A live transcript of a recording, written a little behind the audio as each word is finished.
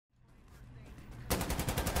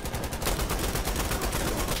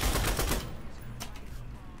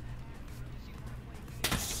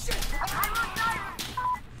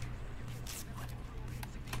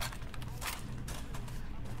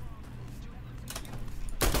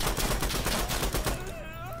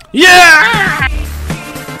Yeah!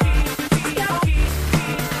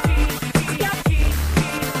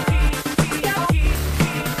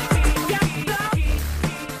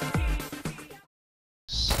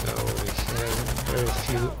 So we have very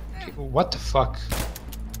few. What the fuck?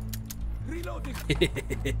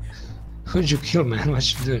 Who'd you kill, man?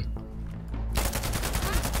 What you doing?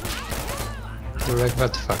 Direct,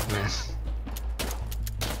 what the fuck, man?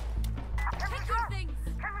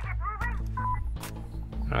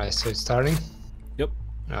 Alright, so it's starting? Yep.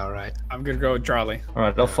 Alright. I'm gonna go with Charlie.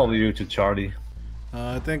 Alright, I'll follow you to Charlie.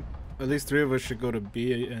 I think at least 3 of us should go to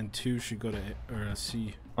B and 2 should go to A, or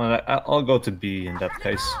C. Alright, I'll go to B in that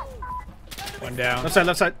case. One down. Left side,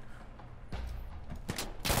 left side.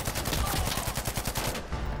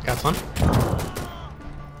 Got one?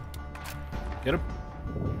 Get him.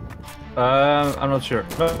 I'm not sure.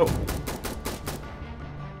 No.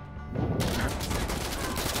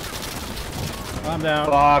 I'm down.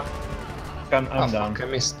 Fuck. I'm Oh, down. fuck, I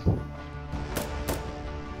missed.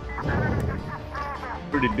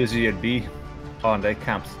 Pretty busy at B. Oh, and they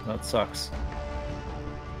camped. That sucks.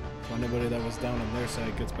 So anybody that was down on their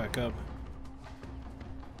side gets back up.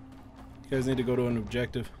 You guys need to go to an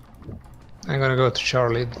objective. I'm gonna go to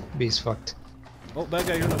Charlie. B's fucked. Oh, bad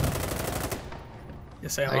guy, you're not.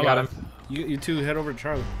 Yes, I I got him. You two head over to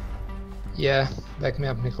Charlie. Yeah, back me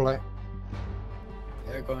up, Nikolai.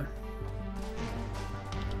 Yeah, go on.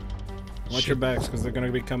 Watch your backs, because they're going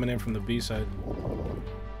to be coming in from the B side.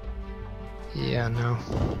 Yeah, no.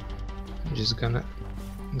 I'm just gonna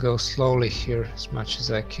go slowly here as much as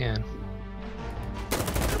I can.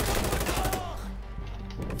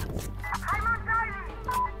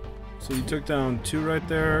 So you took down 2 right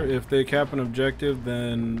there. If they cap an objective,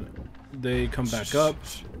 then they come back up.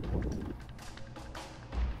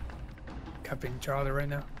 Capping Charlie right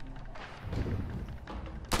now.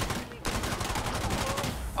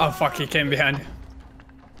 Oh fuck, he came behind. Where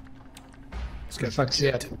the fuck's he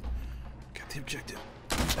at? Get the objective.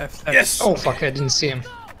 Left. Yes! Oh fuck, I didn't see him.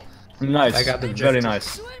 Nice. I got the Very objective.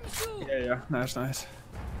 nice. Yeah, nice.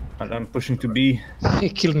 And I'm pushing to B. He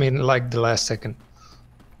killed me in like the last second.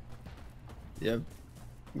 Yep.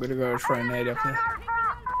 I'm gonna go try an 8 up there.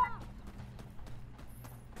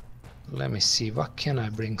 Let me see, what can I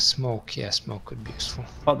bring? Smoke? Yeah, smoke could be useful.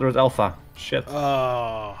 Oh, there's Alpha. Shit.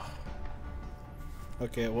 Oh.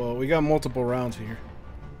 Okay, well, we got multiple rounds here.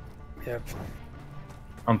 Yep.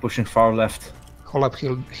 I'm pushing far left. Hold up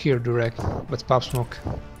here direct. Let's pop smoke.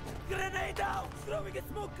 Grenade out! Throwing a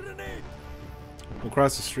smoke grenade!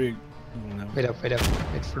 Across the street. Oh, no. Wait up.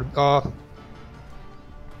 Wait for... Oh!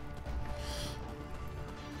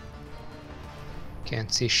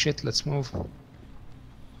 Can't see shit, let's move.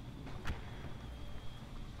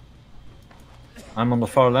 I'm on the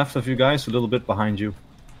far left of you guys, a little bit behind you.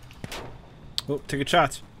 Oh, take a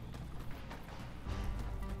shot.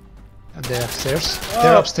 They're upstairs.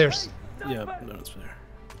 They're upstairs. Yeah, no, it's there.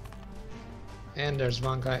 And there's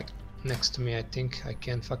one guy next to me, I think. I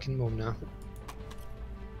can't fucking move now.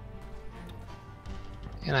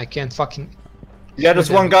 And I can't fucking... Yeah,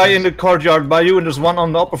 there's one guy in the courtyard by you, and there's one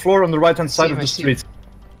on the upper floor on the right hand side of the street.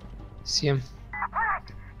 See him.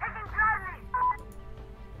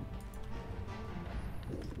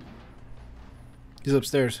 He's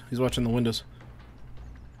upstairs. He's watching the windows.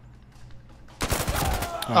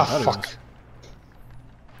 Oh, fuck.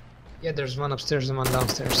 Yeah, there's one upstairs and one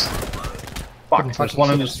downstairs. Fuck, there's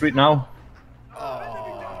one in the street now.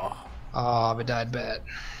 Oh, we died bad.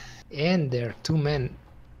 And there are 2 men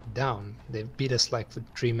down. They beat us like with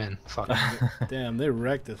 3 men. Fuck. Damn, they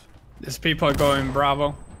wrecked us. There's people going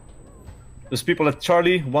Bravo. There's people at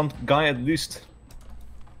Charlie, one guy at least.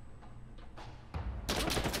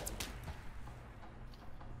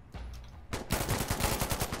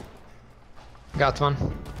 Got one.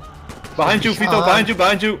 Behind you, Vito,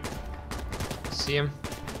 behind you! See him.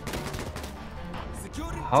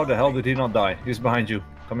 How the hell did he not die? He's behind you,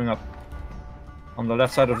 coming up. On the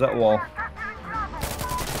left side of that wall.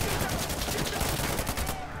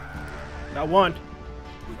 Got one.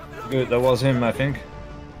 Good, that was him, I think.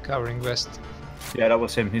 Covering west. Yeah, that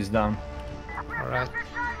was him, he's down. Alright.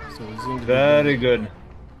 So we zoomed Very good.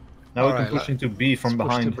 Now we Alright, can push into B from Let's push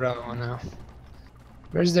behind. to Bravo now.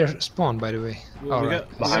 Where's their spawn, by the way? Well,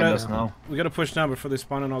 Behind us now. We gotta push down before they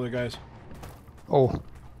spawn in all the guys. Oh.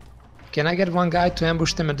 Can I get one guy to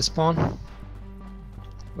ambush them at the spawn?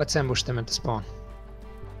 Let's ambush them at the spawn.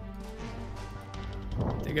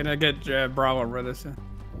 They're gonna get Bravo ready soon.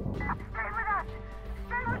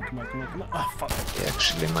 Come on. Oh, fuck. They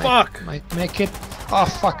actually Fuck! might make it. Oh,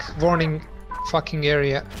 fuck. Warning. Fucking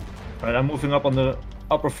area. Right, I'm moving up on the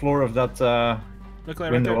upper floor of that Look like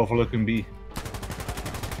right window there. overlooking B.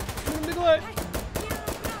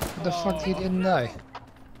 What the fuck, he didn't die?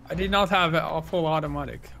 I did not have a full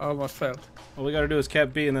automatic. I almost failed. All we gotta do is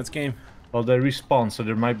cap B and that's game. Well, they respawn, so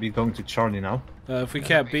they might be going to Charlie now. If we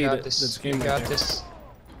cap B, got that's We game right got there. this.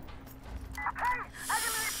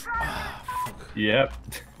 Yep.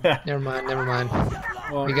 Never mind.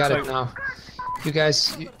 Well, We got it's it like- now. You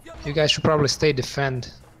guys should probably stay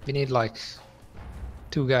defend. We need like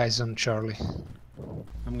 2 guys on Charlie.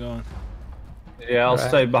 I'm going. Yeah, I'll Right.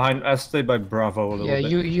 stay behind. I'll stay by Bravo a little Yeah,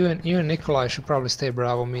 bit. you and Nikolai should probably stay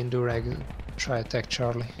Bravo. Me and Durag try attack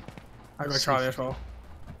Charlie. I got Charlie as well.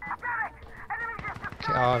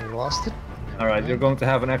 Okay, oh, we lost it. All right, you're going to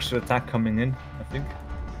have an extra attack coming in, I think.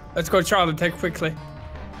 Let's go Charlie, take quickly.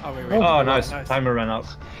 Oh, wait. Oh, nice. Timer ran out.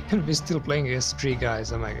 And we're still playing against 3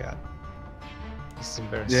 guys. Oh my god. It's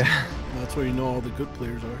embarrassing. Yeah. That's where you know all the good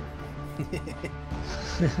players are.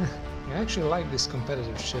 I actually like this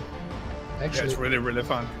competitive shit. Yeah, Actually, it's really, really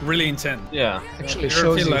fun. Really intense. Yeah. actually You ever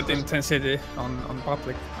shows feel you. that intensity on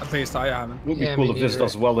public? At least I haven't. Would be Yeah, cool me if this neither.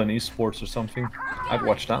 does well in esports or something. I'd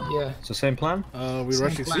watch that. Yeah. It's the same plan. We Same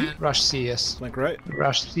rushing C? plan. Rush C, yes. Like right?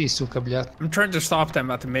 Rush C, suka, блядь. I'm trying to stop them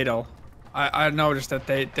at the middle. I noticed that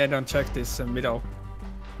they don't check this middle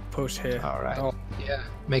push here. Alright. Oh. Yeah.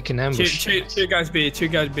 Make an ambush. Two guys B, 2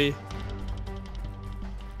 guys B.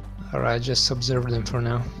 Alright, just observe them for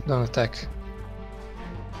now. Don't attack.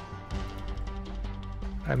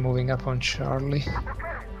 I'm moving up on Charlie.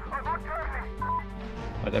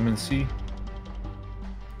 At MNC.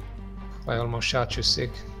 I almost shot you,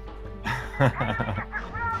 sick.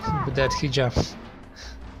 With that hijab.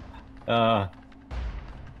 I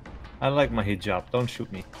like my hijab. Don't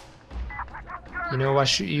shoot me. You know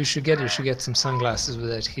what you should get? You should get some sunglasses with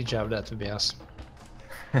that hijab. That would be awesome.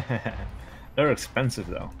 They're expensive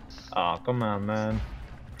though. Oh, come on, man.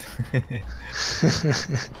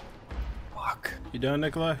 Fuck. You done,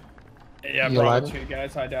 Nikolai? Yeah, You bro, lied? 2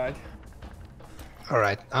 guys, I died.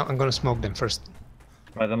 Alright, I'm gonna smoke them first.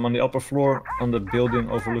 Right, I'm on the upper floor on the building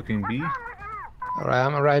overlooking B. Alright,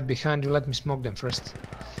 I'm right behind you. Let me smoke them first.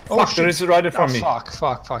 Fuck, there is a rider from Oh, me. fuck.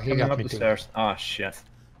 He Coming got up me the too. stairs. Ah, shit.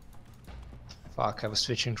 Fuck, I was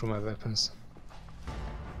switching through my weapons.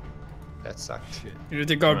 That sucked. You need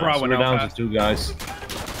to go Alright, Bravo so we're now down fast. to 2 guys.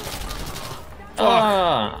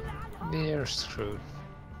 Ah! We're screwed.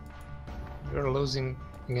 We're losing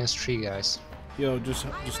against 3 guys. Yo, just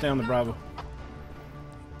stay on the Bravo.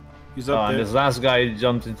 He's Oh, up and there. this last guy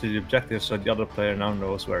jumped into the objective, so the other player now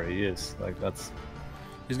knows where he is. Like, that's...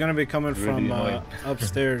 He's gonna be coming Really from annoying.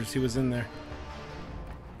 upstairs. He was in there.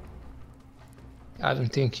 I don't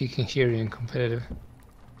think he can hear you in competitive.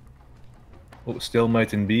 Oh,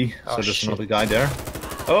 stalemate in B, Oh, so there's shit. another guy there.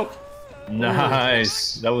 Oh!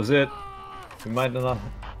 Nice! That was it. We might not...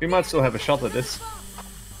 We might still have a shot at this.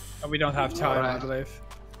 We don't have time, I Alright. believe.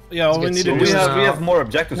 Yeah, all we Let's need get to do serious is We have more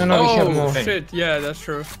objectives. No, no, we have Oh, more. shit. Yeah, that's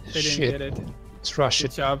true. They didn't Shit. get it. Let's rush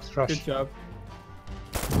Good it. job. Let's rush. Good job.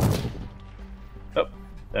 Oh,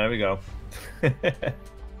 there we go.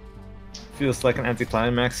 Feels like an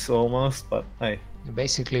anticlimax almost, but hey.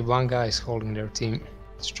 Basically, 1 guy is holding their team.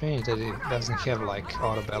 Strange that it doesn't have like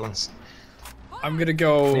auto balance. I'm gonna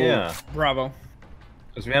go Yeah. Bravo.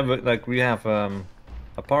 Because we have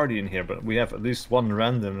a party in here, but we have at least 1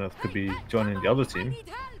 random that could be joining the other team.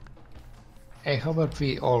 Hey, how about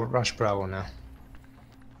we all rush Bravo now?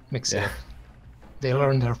 Mix it Yeah. up. They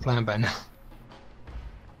learned their plan by now.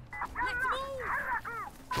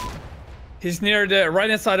 He's near the right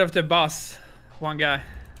inside of the bus. 1 guy.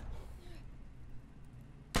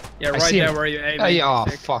 Yeah, I right see there him. where you aim. Yeah, oh,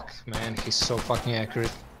 Sick. fuck, man. He's so fucking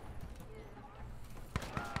accurate.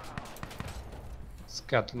 It's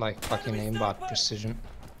got like fucking aimbot precision.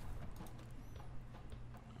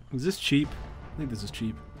 Is this cheap? I think this is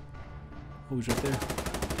cheap. Oh, he's right there.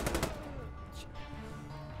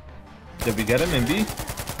 Did we get him in B?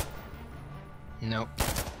 Nope.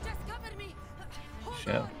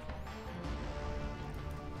 Shit.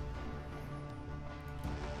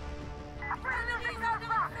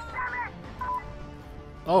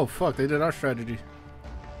 Oh, fuck, they did our strategy.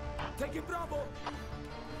 Taking Bravo.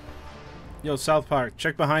 Yo, South Park,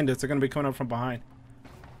 check behind us. They're gonna be coming up from behind.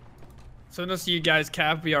 As soon as you guys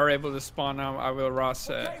cap, we are able to spawn now. I will rush,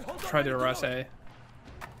 try to rush A.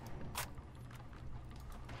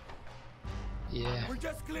 Yeah. We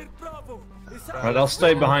just cleared Bravo. It's Right, I'll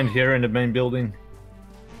stay behind here in the main building.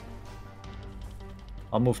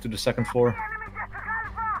 I'll move to the 2nd floor.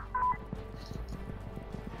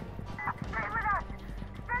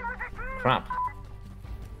 Crap.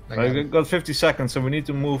 I Right, got we got 50 seconds, so we need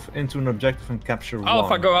to move into an objective and capture Alpha,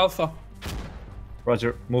 one. go Alpha.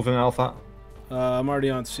 Roger, moving Alpha. I'm already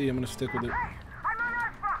on C. I'm gonna stick with it.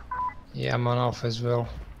 Yeah, I'm on Alpha as well.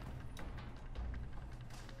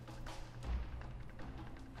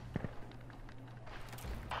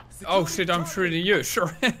 Oh shit, I'm shooting you,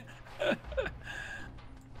 sure.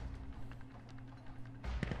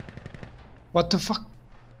 What the fuck?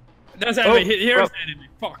 There's enemy, Oh, here's crap. enemy,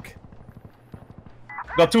 fuck.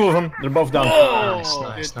 Got 2 of them. They're both down.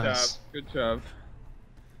 Nice, Good nice. job, good job.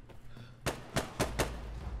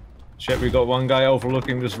 Shit, we got one guy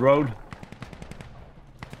overlooking this road.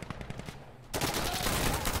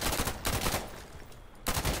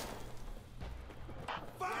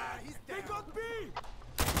 Fire! They got B!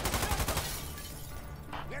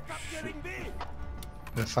 We're capturing B!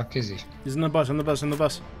 Where the fuck is he? He's in the bus, in the bus, in the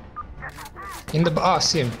bus. In the I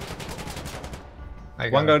see him. I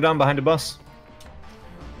got One guy him. down behind the bus.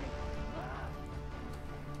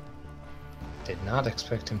 Did not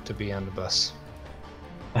expect him to be on the bus.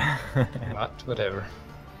 But whatever.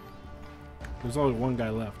 There's only one guy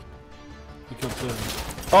left. He killed 2 of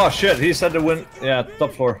them. Oh shit, he said to win. Yeah,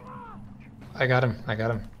 top floor. I got him. I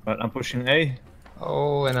got him. Right, I'm pushing A.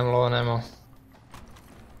 Oh, and I'm low on ammo.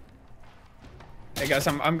 Hey guys,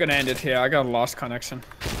 I'm gonna end it here. I got a lost connection.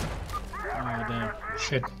 Oh, damn.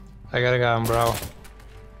 Shit. I gotta go on Bravo.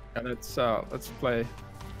 Yeah, let's play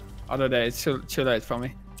other day. It's too late for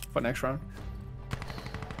me for next round.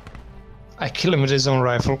 I kill him with his own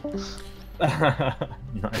rifle.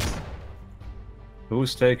 Nice.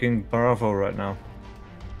 Who's taking Bravo right now?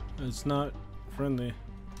 It's not friendly.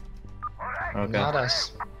 Okay. Not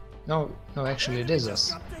us. No, actually it is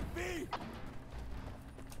us. Captain B!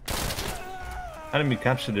 Enemy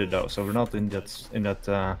captured it though, so we're not in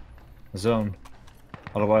that zone.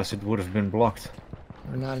 Otherwise, it would have been blocked.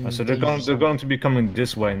 We're not in So the they're danger going to be coming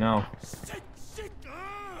this way now. Shit! Shit!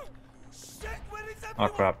 Shit! Where is Oh everyone?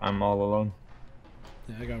 crap! I'm all alone.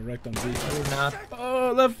 Yeah, I got wrecked on B. zone. We're not.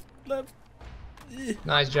 Oh, left.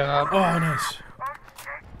 Nice job. Oh, nice.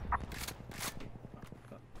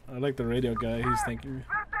 I like the radio guy. He's thanking me.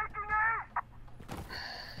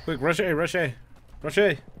 Quick, rush A, rush A. Rush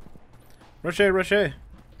A. Rush A, rush A.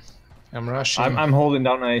 I'm rushing. I'm holding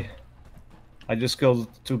down A. I just killed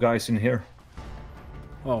 2 guys in here.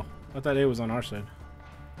 Oh, I thought A was on our side.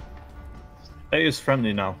 A is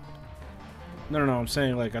friendly now. No, I'm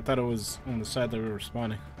saying like I thought it was on the side that we were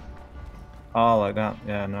spawning. Oh, like that.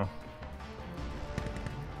 Yeah, no.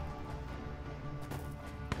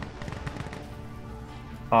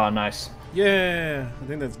 Oh, nice. Yeah, I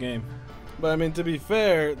think that's game. But I mean, to be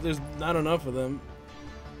fair, there's not enough of them.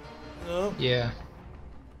 No, Yeah.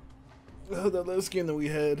 that last game that we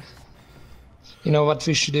had. You know what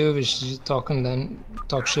we should do? We should talk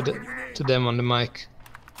shit to them on the mic.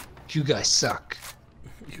 You guys suck.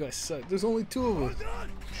 You guys suck. There's only 2 of us.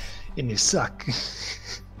 And you suck. So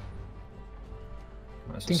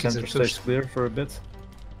think it's a center push. stays clear for a bit.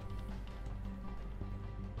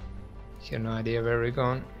 You have no idea where we're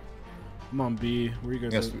going. I'm on B. Where you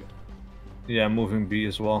guys Yes. at? Yeah, moving B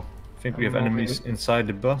as well. I think we have I'm moving. enemies inside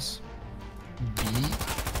the bus. B.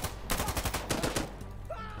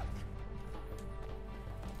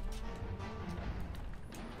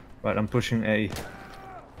 Right, I'm pushing A.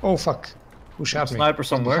 Oh fuck. Who shot me? Sniper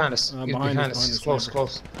somewhere. Behind us. He's behind behind us, us. behind us, Close, sniper.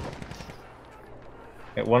 close.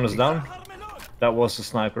 Okay, one is down. That was the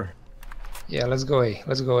sniper. Yeah, let's go A.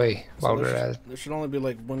 Let's go A while we're at it. There should only be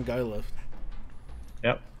like 1 guy left.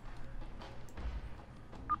 Yep.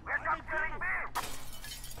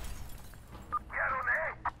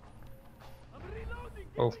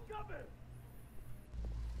 Oh.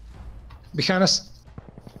 Behind us.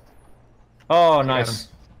 Oh, nice.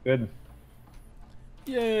 Good.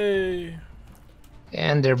 Yay!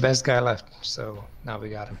 And their best guy left. So now we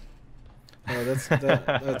got him. Oh,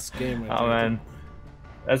 that's game right Oh there. man,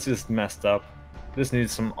 that's just messed up. This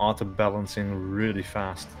needs some auto balancing really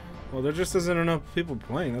fast. Well, there just isn't enough people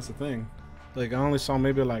playing. That's the thing. Like I only saw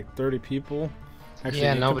maybe like 30 people. Actually,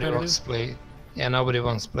 Yeah, in nobody competitive. wants to play. Yeah, nobody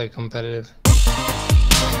wants to play competitive.